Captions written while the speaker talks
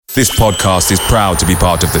This podcast is proud to be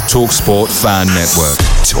part of the TalkSport Fan Network.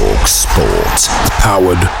 TalkSport.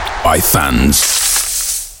 Powered by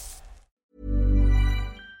fans.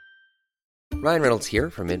 Ryan Reynolds here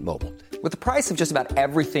from Mint Mobile. With the price of just about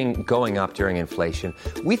everything going up during inflation,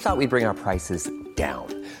 we thought we'd bring our prices down.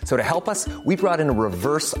 So to help us, we brought in a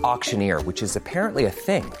reverse auctioneer, which is apparently a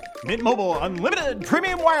thing. Mint Mobile Unlimited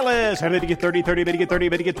Premium Wireless. How to get 30, 30, bit to get 30,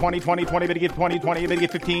 bit to get 20, 20, 20, bit to get 20, 20, bit to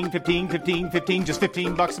get 15, 15, 15, 15, just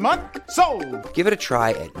 $15 a month? Sold! Give it a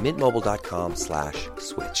try at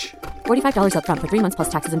mintmobile.com/switch. $45 up front for 3 months plus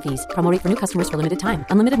taxes and fees. Promo rate for new customers for limited time.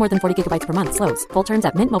 Unlimited more than 40 gigabytes per month. Slows full terms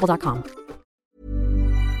at mintmobile.com.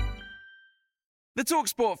 The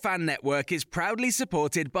TalkSport Fan Network is proudly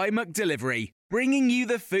supported by McDelivery, bringing you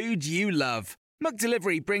the food you love.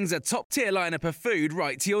 McDelivery brings a top-tier lineup of food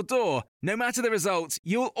right to your door. No matter the result,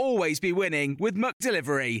 you'll always be winning with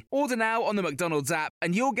McDelivery. Order now on the McDonald's app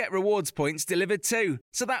and you'll get rewards points delivered too.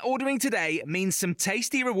 So that ordering today means some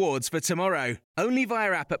tasty rewards for tomorrow. Only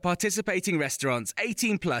via app at participating restaurants.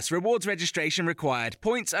 18 plus. Rewards registration required.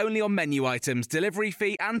 Points only on menu items. Delivery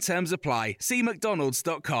fee and terms apply. See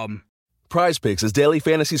mcdonalds.com. PrizePicks is daily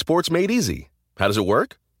fantasy sports made easy. How does it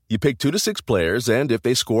work? You pick 2 to 6 players, and if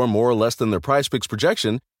they score more or less than their PrizePicks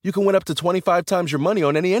projection, you can win up to 25 times your money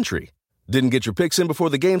on any entry. Didn't get your picks in before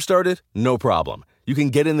the game started? No problem. You can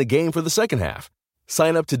get in the game for the second half.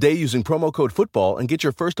 Sign up today using promo code FOOTBALL and get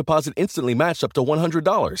your first deposit instantly matched up to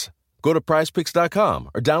 $100. Go to prizepicks.com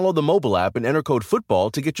or download the mobile app and enter code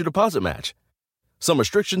FOOTBALL to get your deposit match. Some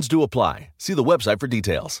restrictions do apply. See the website for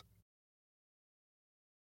details.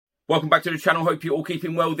 Welcome back to the channel. Hope you're all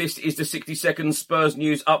keeping well. This is the 60-second Spurs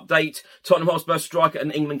news update. Tottenham Hotspur striker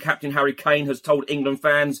and England captain Harry Kane has told England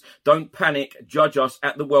fans, don't panic, judge us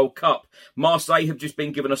at the World Cup. Marseille have just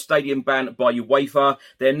been given a stadium ban by UEFA.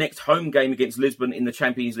 Their next home game against Lisbon in the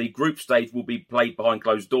Champions League group stage will be played behind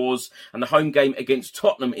closed doors. And the home game against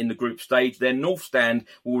Tottenham in the group stage, their north stand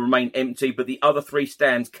will remain empty, but the other 3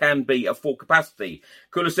 stands can be at full capacity.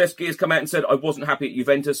 Kulusevski has come out and said, I wasn't happy at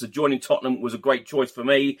Juventus, so joining Tottenham was a great choice for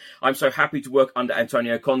me. I'm so happy to work under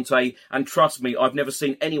Antonio Conte, and trust me, I've never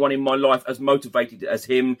seen anyone in my life as motivated as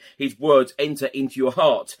him. His words enter into your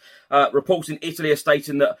heart. Reports in Italy are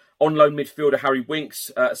stating that on-loan midfielder Harry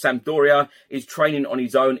Winks, Sampdoria, is training on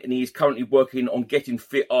his own, and he is currently working on getting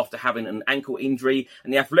fit after having an ankle injury.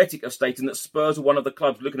 And the Athletic are stating that Spurs are one of the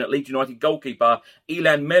clubs looking at Leeds United goalkeeper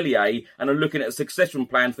Illan Meslier and are looking at a succession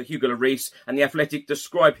plan for Hugo Lloris, and the Athletic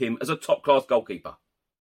describe him as a top-class goalkeeper.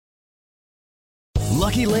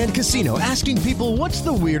 Lucky Land Casino, asking people, what's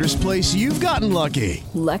the weirdest place you've gotten lucky?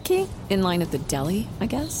 Lucky? In line at the deli, I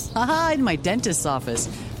guess? Aha, in my dentist's office.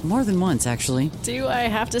 More than once, actually. Do I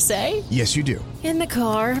have to say? Yes, you do. In the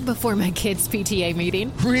car before my kids' PTA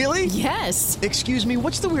meeting. Really? Yes. Excuse me,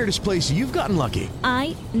 what's the weirdest place you've gotten lucky?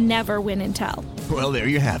 I never win and tell. Well, there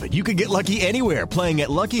you have it. You can get lucky anywhere, playing at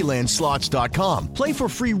LuckyLandSlots.com. Play for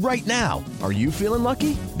free right now. Are you feeling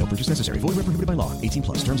lucky? No purchase necessary. Void where prohibited by law. 18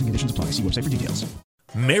 plus. Terms and conditions apply. See website for details.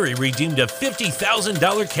 Mary redeemed a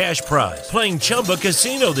 $50,000 cash prize playing Chumba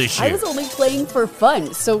Casino this year. I was only playing for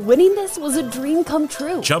fun, so winning this was a dream come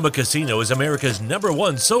true. Chumba Casino is America's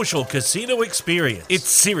 #1 social casino experience. It's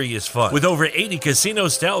serious fun. With over 80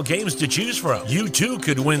 casino-style games to choose from, you too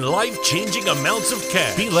could win life-changing amounts of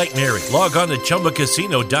cash. Be like Mary. Log on to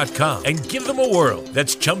ChumbaCasino.com and give them a whirl.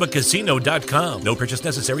 That's ChumbaCasino.com. No purchase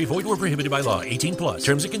necessary. Void where prohibited by law. 18 plus.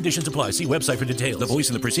 Terms and conditions apply. See website for details. The voice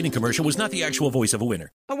in the preceding commercial was not the actual voice of a winner.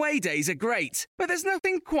 Away days are great, but there's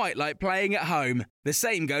nothing quite like playing at home. The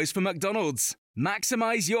same goes for McDonald's.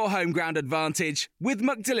 Maximise your home ground advantage with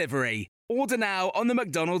McDelivery. Order now on the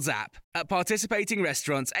McDonald's app. At participating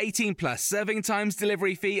restaurants, 18 plus, serving times,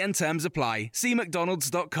 delivery fee and terms apply. See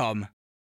mcdonalds.com.